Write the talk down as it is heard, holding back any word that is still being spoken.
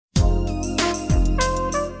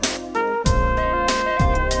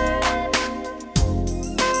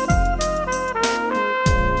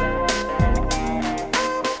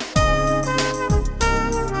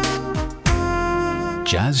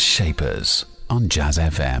Jazz Shapers on Jazz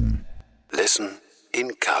FM. Listen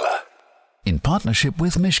in colour. In partnership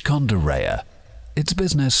with Mishcon de Reya. It's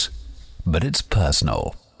business, but it's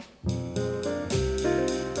personal.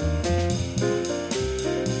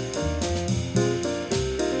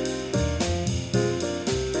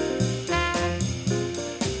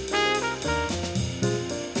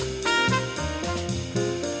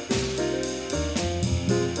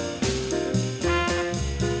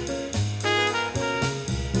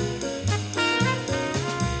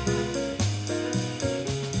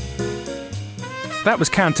 That was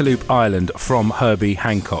Cantaloupe Island from Herbie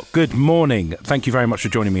Hancock. Good morning. Thank you very much for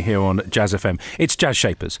joining me here on Jazz FM. It's Jazz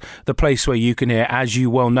Shapers, the place where you can hear, as you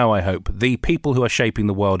well know, I hope, the people who are shaping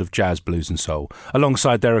the world of jazz, blues and soul,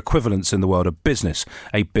 alongside their equivalents in the world of business,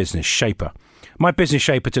 a business shaper. My business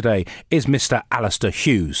shaper today is Mr. Alistair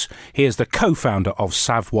Hughes. He is the co-founder of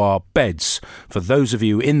Savoir Beds. For those of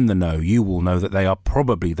you in the know, you will know that they are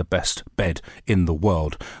probably the best bed in the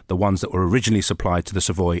world, the ones that were originally supplied to the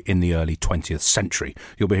Savoy in the early 20th century.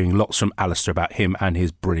 You'll be hearing lots from Alistair about him and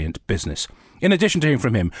his brilliant business. In addition to hearing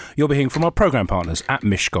from him, you'll be hearing from our programme partners at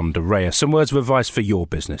Mishcon de Reya, some words of advice for your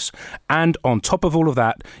business. And on top of all of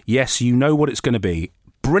that, yes, you know what it's going to be.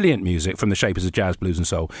 Brilliant music from the Shapers of Jazz, Blues and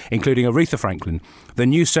Soul, including Aretha Franklin, the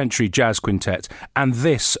New Century Jazz Quintet, and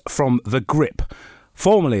this from The Grip,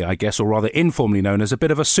 formerly, I guess, or rather informally known as a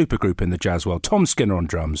bit of a supergroup in the jazz world. Tom Skinner on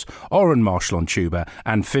drums, Orrin Marshall on tuba,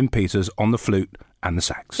 and Finn Peters on the flute and the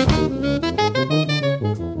sax.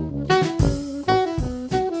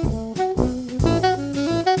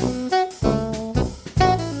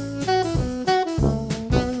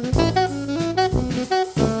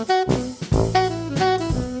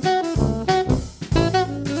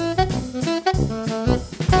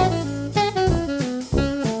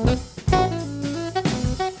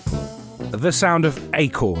 The sound of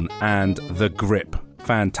Acorn and The Grip.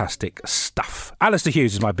 Fantastic stuff. Alistair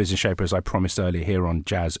Hughes is my business shaper, as I promised earlier, here on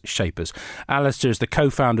Jazz Shapers. Alistair is the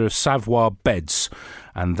co-founder of Savoir Beds,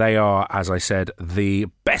 and they are, as I said, the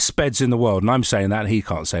best beds in the world. And I'm saying that, and he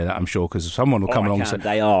can't say that, I'm sure, because someone will come along and say...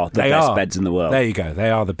 They are the best beds in the world. There you go. They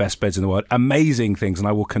are the best beds in the world. Amazing things, and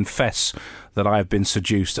I will confess that I have been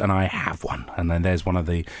seduced, and I have one. And then there's one of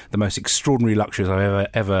the most extraordinary luxuries I've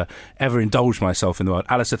ever indulged myself in the world.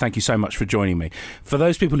 Alistair, thank you so much for joining me. For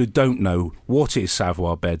those people who don't know, what is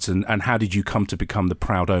Savoir Beds, and how did you come to become the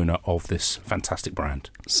proud owner of this fantastic brand?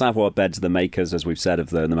 Savoir Beds are the makers, as we've said, of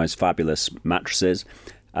the most fabulous mattresses.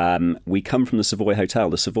 We come from the Savoy Hotel.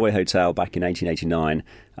 The Savoy Hotel, back in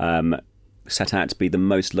 1889, set out to be the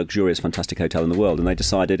most luxurious, fantastic hotel in the world. And they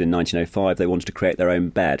decided in 1905 they wanted to create their own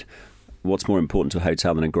bed. What's more important to a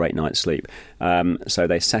hotel than a great night's sleep? So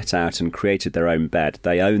they set out and created their own bed.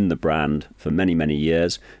 They owned the brand for many, many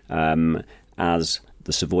years as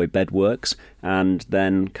the Savoy Bed Works. And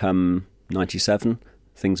then come 97,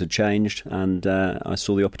 things had changed, and I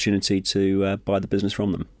saw the opportunity to buy the business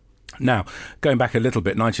from them. Now, going back a little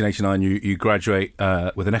bit, 1989, you graduate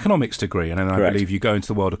with an economics degree, and then I believe you go into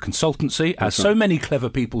the world of consultancy, as so many clever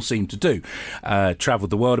people seem to do.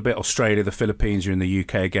 Travelled the world a bit, Australia, the Philippines, you're in the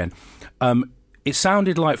UK again. It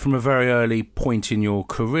sounded like from a very early point in your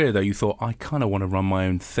career, though, you thought, I kind of want to run my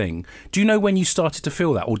own thing. Do you know when you started to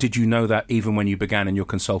feel that, or did you know that even when you began in your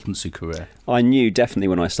consultancy career? I knew definitely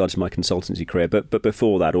when I started my consultancy career, but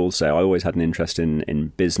before that also, I always had an interest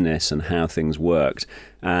in business and how things worked,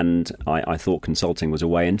 and I thought consulting was a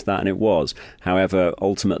way into that, and it was. However,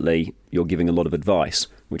 ultimately, you're giving a lot of advice,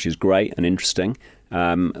 which is great and interesting.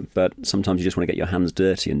 But sometimes you just want to get your hands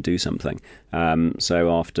dirty and do something.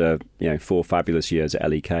 So after 4 fabulous years at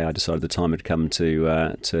LEK, I decided the time had come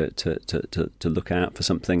to look out for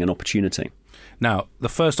something, an opportunity. Now, the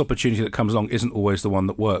first opportunity that comes along isn't always the one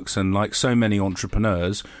that works, and like so many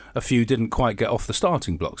entrepreneurs, a few didn't quite get off the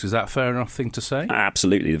starting blocks. Is that a fair enough thing to say?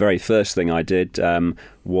 Absolutely. The very first thing I did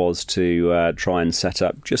was to try and set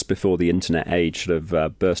up, just before the internet age sort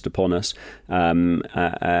of burst upon us,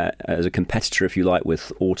 as a competitor, if you like,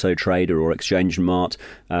 with Auto Trader or Exchange Mart,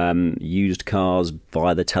 used cars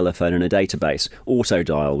via the telephone and a database. Auto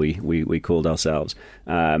Dial, we called ourselves.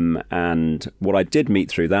 And what I did meet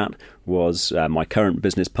through that was my current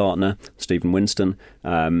business partner, Stephen Winston,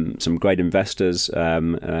 some great investors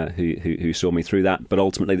who saw me through that, but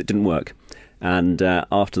ultimately that didn't work. And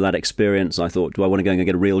after that experience, I thought, do I want to go and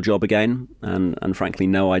get a real job again? And frankly,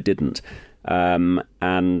 no, I didn't.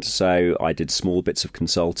 And so I did small bits of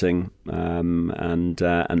consulting and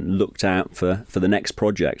looked out for the next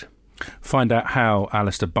project. Find out how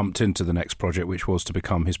Alistair bumped into the next project, which was to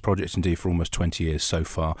become his project indeed for almost 20 years so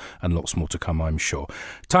far, and lots more to come, I'm sure.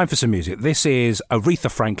 Time for some music. This is Aretha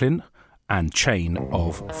Franklin and Chain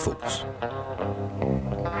of Fools.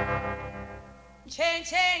 Chain,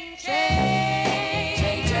 chain, chain,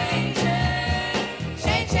 chain, chain, chain,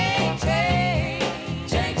 chain, chain, chain,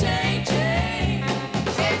 chain, chain, chain,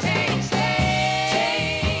 chain,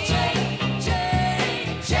 chain,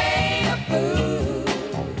 chain, chain of fools.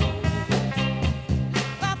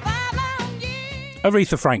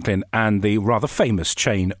 Aretha Franklin and the rather famous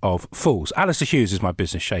Chain of Fools. Alistair Hughes is my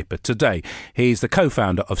business shaper today. He's the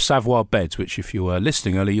co-founder of Savoir Beds, which, if you were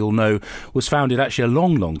listening earlier, you'll know was founded actually a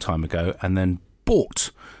long, long time ago and then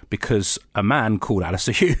bought because a man called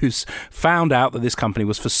Alistair Hughes found out that this company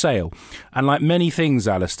was for sale. And like many things,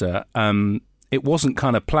 Alistair, it wasn't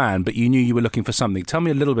kind of planned, but you knew you were looking for something. Tell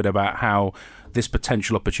me a little bit about how this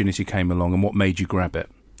potential opportunity came along and what made you grab it.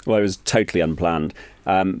 Well, it was totally unplanned,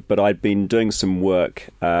 but I'd been doing some work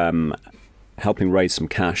helping raise some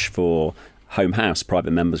cash for Home House, private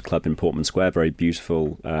members club in Portman Square, very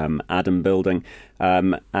beautiful Adam building.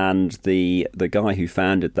 And the guy who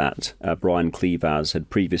founded that, Brian Cleavaz, had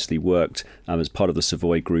previously worked as part of the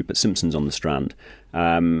Savoy Group at Simpsons on the Strand.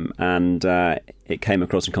 And it came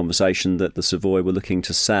across in conversation that the Savoy were looking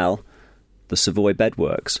to sell the Savoy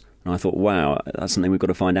Bedworks. And I thought, wow, that's something we've got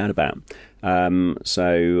to find out about.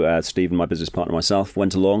 So Stephen, my business partner, myself,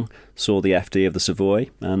 went along, saw the FD of the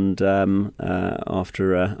Savoy, and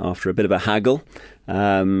after a bit of a haggle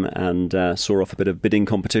and saw off a bit of bidding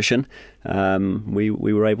competition, we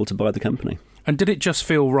were able to buy the company. And did it just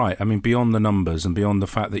feel right? I mean, beyond the numbers and beyond the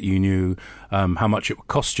fact that you knew how much it would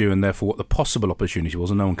cost you and therefore what the possible opportunity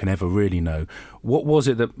was, and no one can ever really know, what was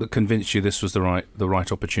it that convinced you this was the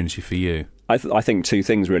right opportunity for you? I think two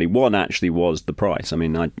things really. One actually was the price. I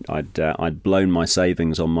mean, I'd blown my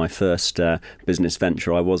savings on my first business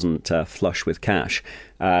venture. I wasn't flush with cash,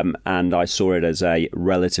 and I saw it as a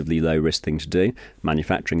relatively low risk thing to do.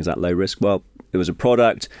 Manufacturing is that low risk? Well, it was a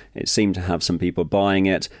product. It seemed to have some people buying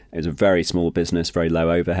it. It was a very small business, very low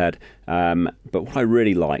overhead. But what I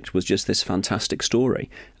really liked was just this fantastic story.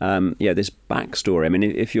 This backstory. I mean,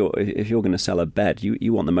 if you're going to sell a bed,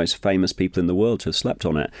 you want the most famous people in the world to have slept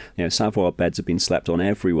on it. You know, Savoir beds have been slept on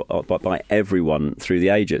by everyone through the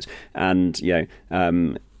ages, and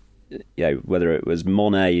whether it was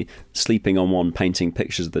Monet sleeping on one painting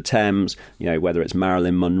pictures of the Thames, whether it's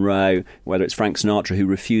Marilyn Monroe, whether it's Frank Sinatra who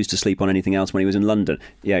refused to sleep on anything else when he was in London.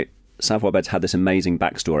 Savoir Beds had this amazing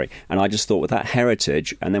backstory, and I just thought with that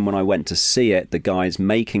heritage, and then when I went to see it, the guys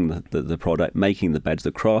making the product, making the beds,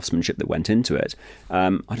 the craftsmanship that went into it, I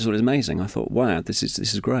just thought it was amazing. I thought, wow, this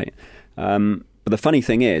is great. But the funny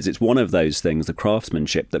thing is, it's one of those things, the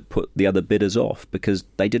craftsmanship, that put the other bidders off because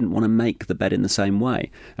they didn't want to make the bed in the same way.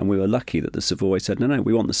 And we were lucky that the Savoy said, no,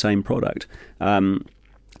 we want the same product.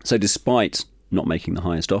 So despite not making the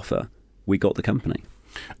highest offer, we got the company.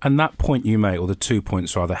 And that point you made, or the 2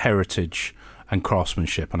 points rather, heritage and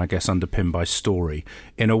craftsmanship, and I guess underpinned by story,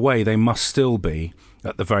 in a way they must still be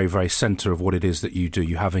at the very, very centre of what it is that you do.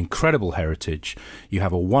 You have incredible heritage, you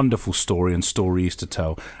have a wonderful story and stories to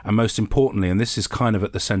tell, and most importantly, and this is kind of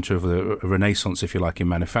at the centre of a renaissance, if you like, in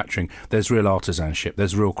manufacturing, there's real artisanship,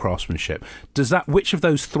 there's real craftsmanship. Which of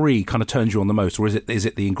those three kind of turns you on the most, or is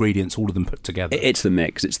it the ingredients, all of them put together? It's the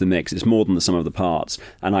mix. It's more than the sum of the parts.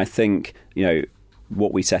 And I think,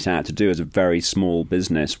 what we set out to do as a very small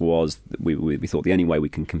business was we thought the only way we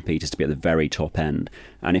can compete is to be at the very top end.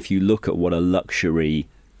 And if you look at what a luxury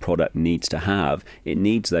product needs to have, it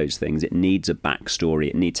needs those things. It needs a backstory,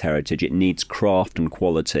 it needs heritage, it needs craft and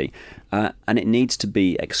quality, and it needs to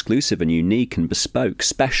be exclusive and unique and bespoke,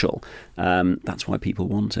 special. That's why people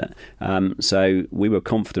want it. So we were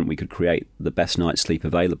confident we could create the best night's sleep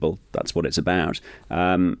available. That's what it's about.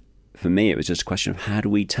 For me, it was just a question of how do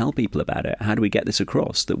we tell people about it? How do we get this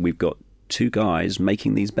across that we've got two guys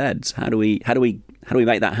making these beds? How do we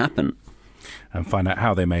make that happen? And find out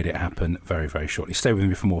how they made it happen very, very shortly. Stay with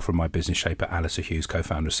me for more from my business shaper, Alistair Hughes,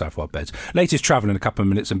 co-founder of Savoir Beds. Latest travel in a couple of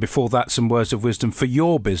minutes, and before that, some words of wisdom for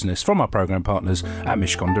your business from our programme partners at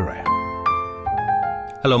Mishcon de Reya.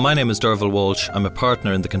 Hello, my name is Derval Walsh. I'm a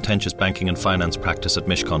partner in the contentious banking and finance practice at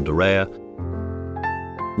Mishcon de Reya.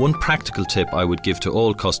 One practical tip I would give to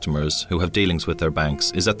all customers who have dealings with their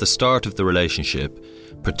banks is at the start of the relationship,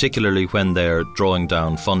 particularly when they're drawing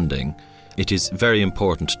down funding, it is very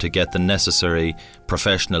important to get the necessary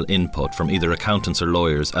professional input from either accountants or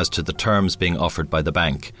lawyers as to the terms being offered by the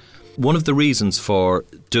bank. One of the reasons for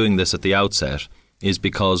doing this at the outset is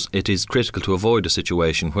because it is critical to avoid a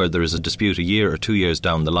situation where there is a dispute a year or 2 years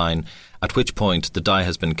down the line, at which point the die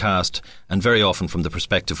has been cast, and very often from the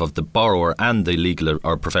perspective of the borrower and the legal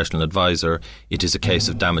or professional advisor, it is a case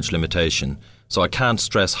of damage limitation. So I can't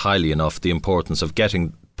stress highly enough the importance of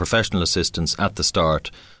getting professional assistance at the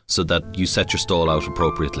start so that you set your stall out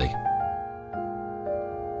appropriately.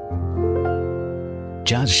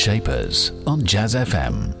 Jazz Shapers on Jazz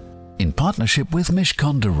FM, in partnership with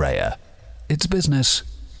Mishcon de Reya. It's business,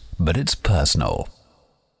 but it's personal.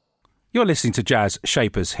 You're listening to Jazz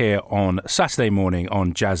Shapers here on Saturday morning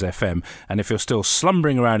on Jazz FM. And if you're still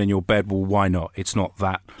slumbering around in your bed, well, why not? It's not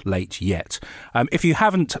that late yet. If you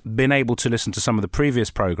haven't been able to listen to some of the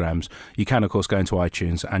previous programmes, you can, of course, go into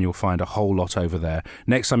iTunes and you'll find a whole lot over there.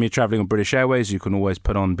 Next time you're travelling on British Airways, you can always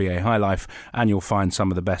put on BA High Life and you'll find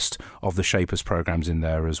some of the best of the Shapers programmes in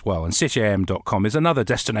there as well. And cityam.com is another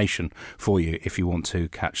destination for you if you want to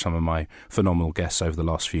catch some of my phenomenal guests over the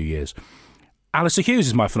last few years. Alistair Hughes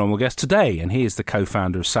is my phenomenal guest today, and he is the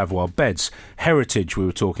co-founder of Savoir Beds. Heritage, we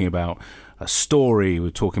were talking about, a story, we were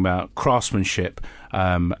talking about craftsmanship,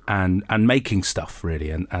 and making stuff, really,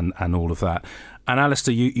 and all of that. And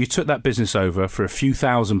Alistair, you took that business over for a few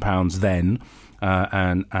 £1,000s then,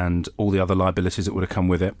 and all the other liabilities that would have come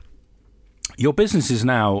with it. Your business is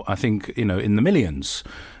now, I think, in the millions,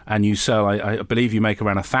 and you sell, I believe you make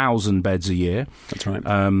around 1,000 beds a year. That's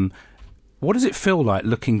right. What does it feel like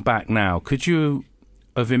looking back now? Could you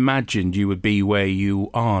have imagined you would be where you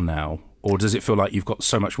are now? Or does it feel like you've got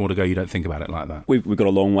so much more to go you don't think about it like that? We've got a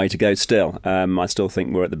long way to go still. I still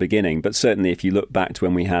think we're at the beginning. But certainly if you look back to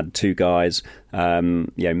when we had two guys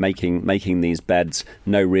making these beds,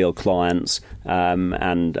 no real clients,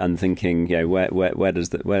 and thinking, where does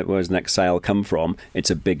the next sale come from? It's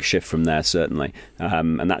a big shift from there, certainly.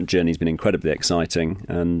 And that journey's been incredibly exciting.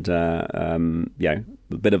 And,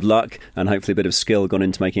 a bit of luck and hopefully a bit of skill gone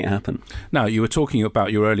into making it happen. Now, you were talking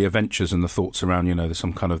about your earlier ventures and the thoughts around, there's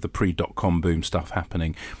some kind of the pre-dot-com boom stuff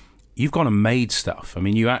happening. You've gone and made stuff. I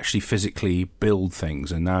mean, you actually physically build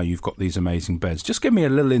things, and now you've got these amazing beds. Just give me a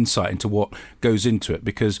little insight into what goes into it,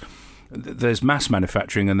 because there's mass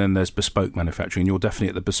manufacturing and then there's bespoke manufacturing. You're definitely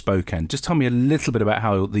at the bespoke end. Just tell me a little bit about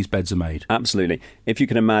how these beds are made. Absolutely. If you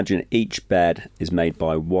can imagine, each bed is made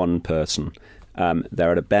by one person.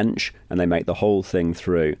 They're at a bench and they make the whole thing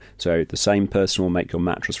through. So the same person will make your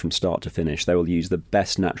mattress from start to finish. They will use the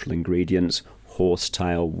best natural ingredients,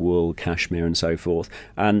 horsetail, wool, cashmere and so forth.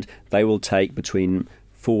 And they will take between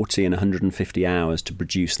 40 and 150 hours to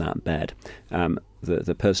produce that bed.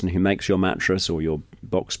 The person who makes your mattress or your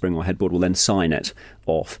box spring or headboard will then sign it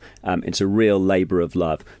off. It's a real labour of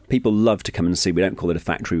love. People love to come and see. We don't call it a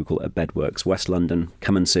factory, we call it a Bedworks. West London,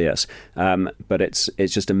 come and see us. But it's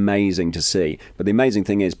just amazing to see. But the amazing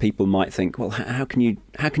thing is, people might think, well, how can you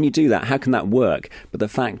do that? How can that work? But the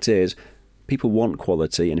fact is, people want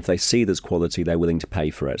quality, and if they see there's quality, they're willing to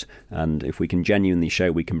pay for it. And if we can genuinely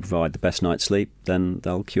show we can provide the best night's sleep, then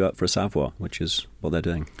they'll queue up for a Savoir, which is what they're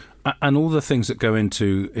doing. And all the things that go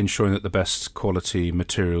into ensuring that the best quality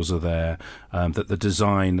materials are there, that the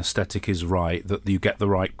design aesthetic is right, that you get the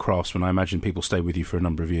right craftsmen. I imagine people stay with you for a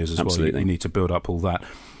number of years as Absolutely. well. You need to build up all that.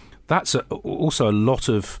 That's also a lot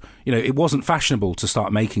of, it wasn't fashionable to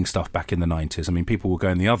start making stuff back in the 90s. I mean, people were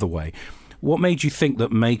going the other way. What made you think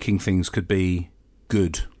that making things could be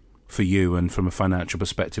good for you and from a financial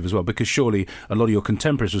perspective as well? Because surely a lot of your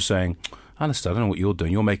contemporaries were saying, Alistair, I don't know what you're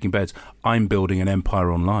doing. You're making beds. I'm building an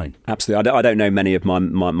empire online. Absolutely. I don't know many of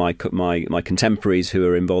my contemporaries who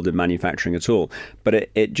are involved in manufacturing at all. But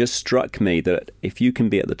it just struck me that if you can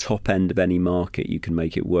be at the top end of any market, you can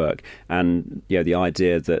make it work. And the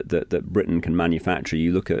idea that Britain can manufacture.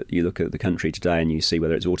 You look at the country today and you see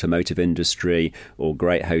whether it's automotive industry or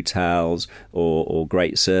great hotels or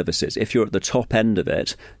great services. If you're at the top end of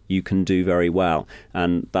it, you can do very well.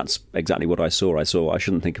 And that's exactly what I saw. I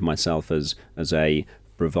shouldn't think of myself as a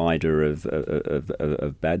provider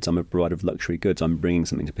of beds. I'm a provider of luxury goods. I'm bringing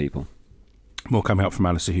something to people. More coming up from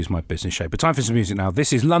Alistair Hughes, my business shaper. Time for some music now.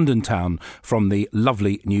 This is London Town from the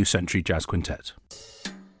lovely New Century Jazz Quintet.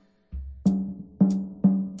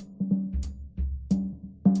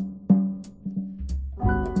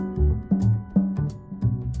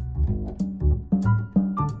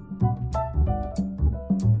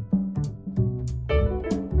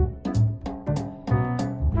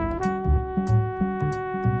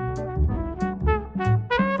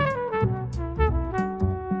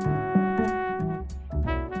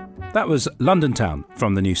 That was London Town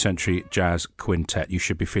from the New Century Jazz Quintet. You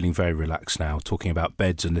should be feeling very relaxed now, talking about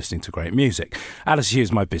beds and listening to great music. Alistair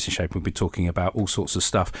Hughes, my business shaper, we'll be talking about all sorts of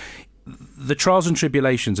stuff. The trials and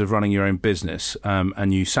tribulations of running your own business,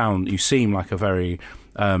 and you seem like a very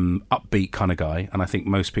upbeat kind of guy, and I think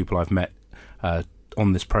most people I've met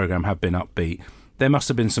on this programme have been upbeat. There must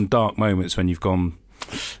have been some dark moments when you've gone,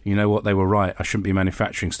 you know what, they were right, I shouldn't be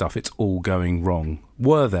manufacturing stuff, it's all going wrong.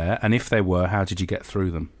 Were there, and if they were, how did you get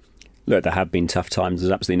through them? Look, there have been tough times.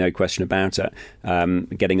 There's absolutely no question about it.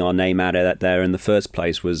 Getting our name out of there in the first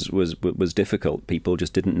place was difficult. People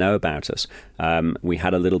just didn't know about us. We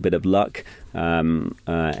had a little bit of luck.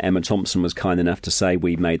 Emma Thompson was kind enough to say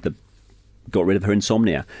we got rid of her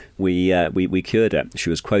insomnia. We cured it. She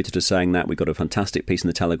was quoted as saying that. We got a fantastic piece in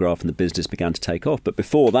the Telegraph and the business began to take off. But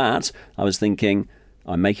before that, I was thinking,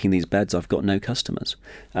 I'm making these beds, I've got no customers.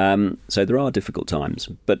 So there are difficult times.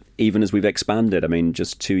 But even as we've expanded, I mean,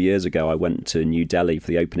 just 2 years ago, I went to New Delhi for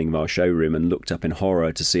the opening of our showroom and looked up in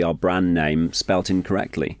horror to see our brand name spelt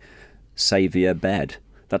incorrectly. Saviour Bed.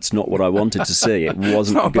 That's not what I wanted to see. It wasn't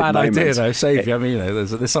it's not a good bad moment. idea, though. Saviour. I mean,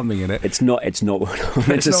 there's something in it. It's not what I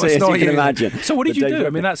meant to see, as you can imagine. So what did you do? I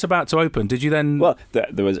mean, that's about to open. Did you then? Well,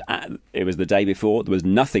 it was the day before. There was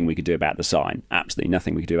nothing we could do about the sign. Absolutely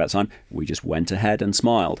nothing we could do about the sign. We just went ahead and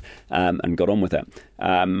smiled and got on with it.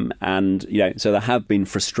 And so there have been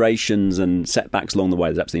frustrations and setbacks along the way.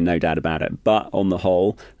 There's absolutely no doubt about it. But on the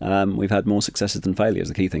whole, we've had more successes than failures.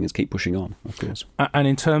 The key thing is keep pushing on, of course. And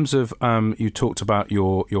in terms of, you talked about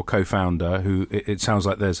your co-founder, who it sounds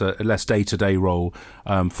like there's a less day-to-day role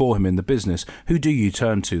for him in the business. Who do you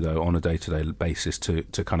turn to, though, on a day-to-day basis to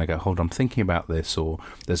kind of go, hold on, I'm thinking about this, or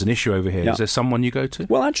there's an issue over here? Yeah. Is there someone you go to?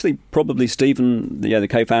 Well, actually, probably Stephen, the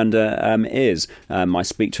co-founder, is. I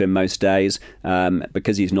speak to him most days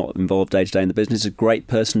because he's not involved day-to-day in the business. He's a great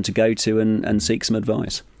person to go to and seek some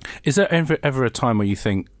advice. Is there ever a time where you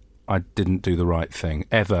think, I didn't do the right thing?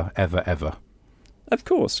 Ever, ever, ever? Of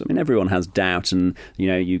course. I mean, everyone has doubt, and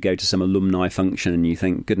you go to some alumni function and you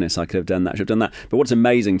think, goodness, I could have done that, should have done that. But what's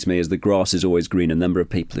amazing to me is the grass is always green. A number of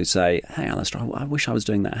people who say, hey, Alistair, I wish I was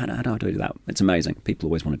doing that. How do I do that? It's amazing. People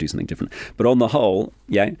always want to do something different. But on the whole,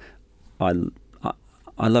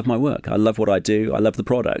 I love my work. I love what I do. I love the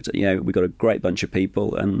product. We've got a great bunch of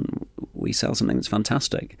people and we sell something that's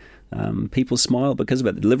fantastic. People smile because of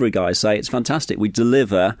it. The delivery guys say it's fantastic. We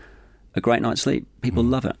deliver a great night's sleep. People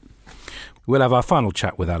love it. We'll have our final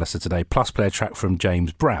chat with Alistair today, plus play a track from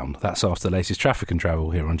James Brown. That's after the latest traffic and travel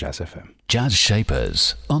here on Jazz FM. Jazz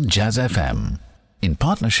Shapers on Jazz FM. In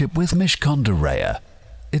partnership with Mishcon de Reya.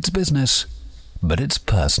 It's business, but it's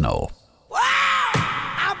personal. Wow,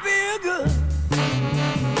 I feel good.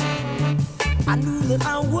 I knew that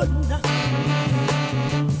I wouldn't.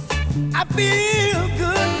 I feel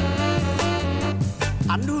good.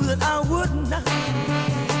 I knew that I wouldn't.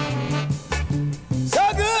 So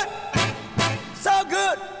good. So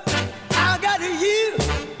good, I got you.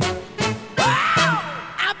 Wow,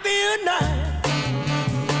 I feel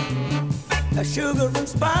nice. A sugar and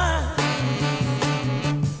spice.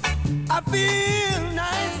 I feel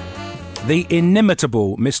nice. The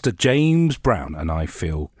inimitable Mr. James Brown, and I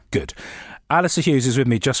feel good. Alistair Hughes is with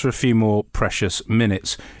me just for a few more precious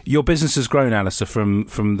minutes. Your business has grown, Alistair,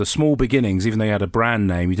 from the small beginnings. Even though you had a brand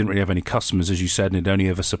name, you didn't really have any customers, as you said, and had only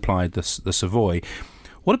ever supplied the Savoy.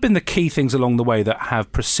 What have been the key things along the way that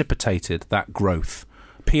have precipitated that growth?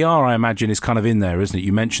 PR, I imagine, is kind of in there, isn't it?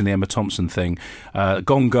 You mentioned the Emma Thompson thing.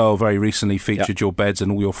 Gone Girl very recently featured your beds,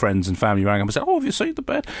 and all your friends and family rang up and said, "Oh, have you seen the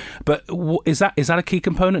bed?" But is that a key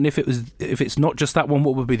component? And if it's not just that one,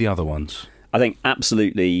 what would be the other ones? I think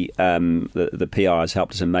absolutely the PR has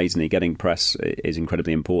helped us amazingly. Getting press is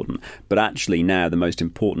incredibly important. But actually now the most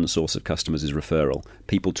important source of customers is referral.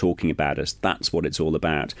 People talking about us. That's what it's all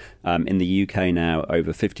about. In the UK now,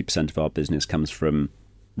 over 50% of our business comes from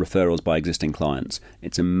referrals by existing clients.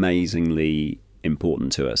 It's amazingly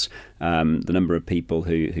important to us. The number of people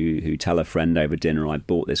who tell a friend over dinner, I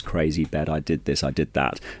bought this crazy bed, I did this, I did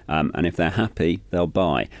that. And if they're happy, they'll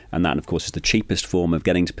buy. And that, of course, is the cheapest form of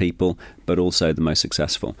getting to people, but also the most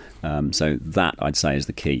successful. So that, I'd say, is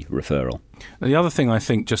the key, referral. The other thing I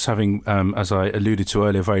think, just having, as I alluded to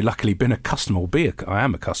earlier, very luckily been a customer, I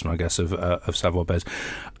am a customer, I guess, of Savoy Beds.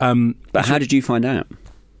 But how did you find out?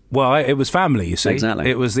 Well, it was family, you see. Exactly.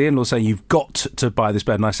 It was the in-law saying, you've got to buy this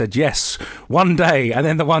bed. And I said, yes, one day. And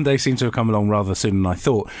then the one day seemed to have come along rather sooner than I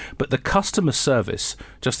thought. But the customer service,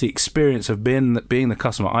 just the experience of being the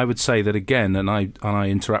customer, I would say that again, and I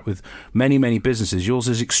interact with many, many businesses, yours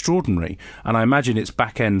is extraordinary. And I imagine it's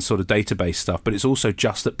back-end sort of database stuff, but it's also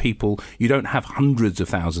just that you don't have hundreds of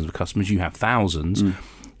thousands of customers, you have thousands.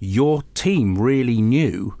 Your team really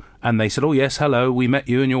knew. And they said, oh, yes, hello, we met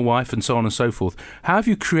you and your wife and so on and so forth. How have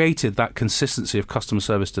you created that consistency of customer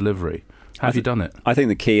service delivery? How have you done it? I think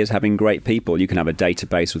the key is having great people. You can have a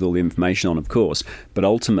database with all the information on, of course, but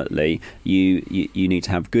ultimately you need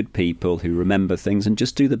to have good people who remember things and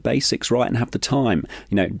just do the basics right and have the time.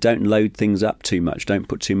 Don't load things up too much. Don't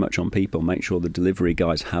put too much on people. Make sure the delivery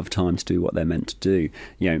guys have time to do what they're meant to do.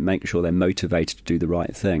 Make sure they're motivated to do the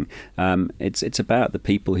right thing. It's about the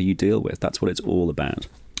people who you deal with. That's what it's all about.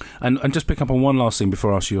 And just pick up on one last thing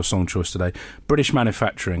before I ask you your song choice today. British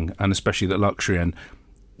manufacturing, and especially the luxury end.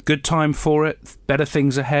 Good time for it? Better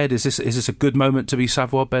things ahead? Is this a good moment to be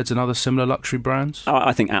Savoy Beds and other similar luxury brands?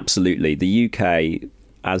 I think absolutely. The UK,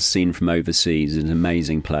 as seen from overseas, is an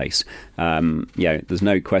amazing place. There's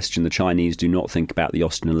no question the Chinese do not think about the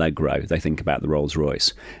Austin Allegro. They think about the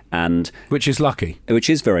Rolls-Royce. Which is lucky. Which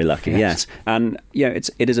is very lucky, yes. And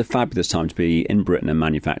it is a fabulous time to be in Britain and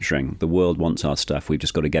manufacturing. The world wants our stuff. We've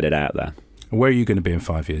just got to get it out there. Where are you going to be in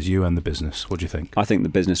 5 years, you and the business? What do you think? I think the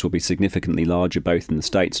business will be significantly larger, both in the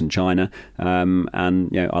States and China.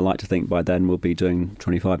 I like to think by then we'll be doing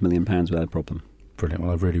 £25 million without a problem. Brilliant.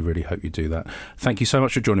 Well, I really, really hope you do that. Thank you so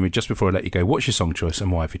much for joining me. Just before I let you go, what's your song choice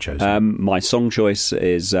and why have you chosen? My song choice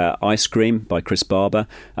is Ice Cream by Chris Barber.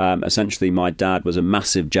 Essentially, my dad was a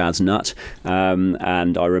massive jazz nut,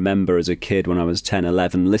 and I remember as a kid when I was 10,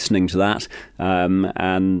 11 listening to that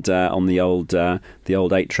on the old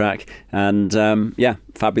 8-track. And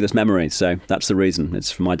fabulous memories. So that's the reason.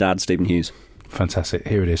 It's for my dad, Stephen Hughes. Fantastic.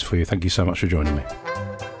 Here it is for you. Thank you so much for joining me.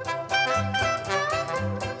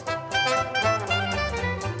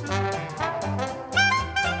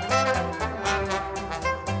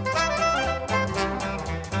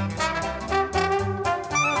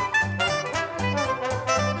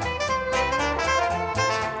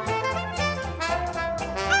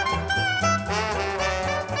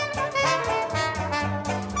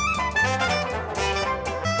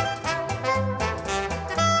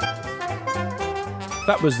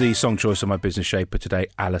 That was the song choice of my business shaper today,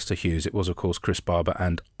 Alistair Hughes. It was, of course, Chris Barber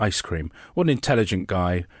and Ice Cream. What an intelligent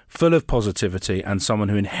guy, full of positivity, and someone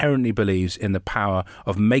who inherently believes in the power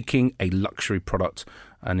of making a luxury product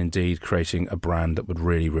and indeed creating a brand that would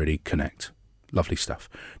really, really connect. Lovely stuff.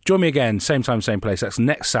 Join me again, same time, same place. That's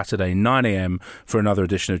next Saturday, 9 a.m. for another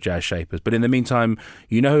edition of Jazz Shapers. But in the meantime,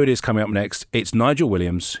 you know who it is coming up next. It's Nigel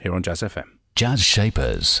Williams here on Jazz FM. Jazz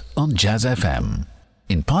Shapers on Jazz FM.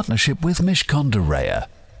 In partnership with Mishcon de Reya.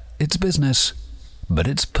 It's business, but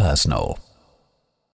it's personal.